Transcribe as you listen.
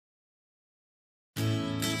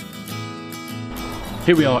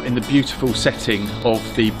Here we are in the beautiful setting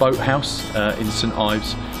of the Boathouse in St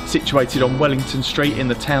Ives, situated on Wellington Street in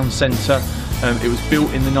the town centre. It was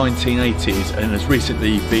built in the 1980s and has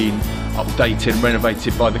recently been updated and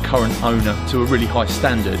renovated by the current owner to a really high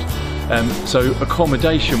standard. So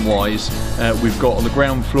accommodation wise, we've got on the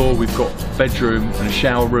ground floor, we've got a bedroom and a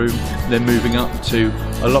shower room, then moving up to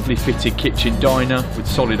a lovely fitted kitchen diner with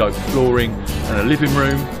solid oak flooring and a living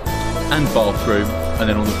room and bathroom, and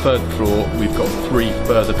then on the third floor we've got 3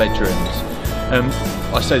 further bedrooms.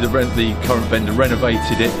 I say the current vendor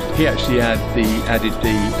renovated it. He actually added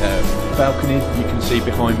the balconies you can see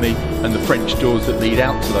behind me and the French doors that lead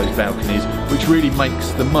out to those balconies, which really makes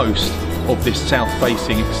the most of this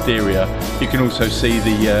south-facing exterior. You can also see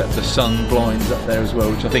the sun blinds up there as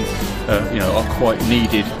well, which I think are quite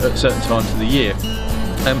needed at certain times of the year.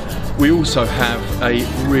 We also have a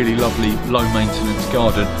really lovely low-maintenance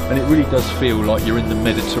garden, and it really does feel like you're in the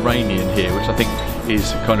Mediterranean here, which I think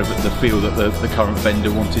is kind of the feel that the current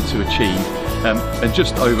vendor wanted to achieve. And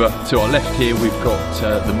just over to our left here we've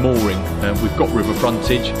got the mooring. We've got river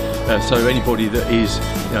frontage, so anybody that is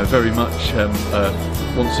very much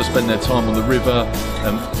wants to spend their time on the river,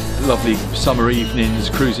 lovely summer evenings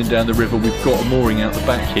cruising down the river, we've got a mooring out the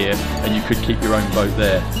back here and you could keep your own boat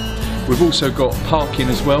there. We've also got parking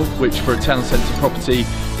as well, which for a town centre property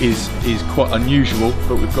is quite unusual,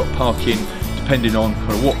 but we've got parking depending on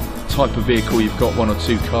kind of what type of vehicle you've got, 1 or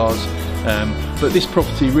 2 cars. But this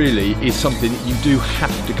property really is something that you do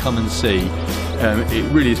have to come and see.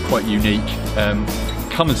 It really is quite unique.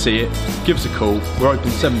 Come and see it, give us a call. We're open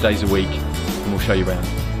 7 days a week and we'll show you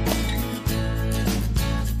around.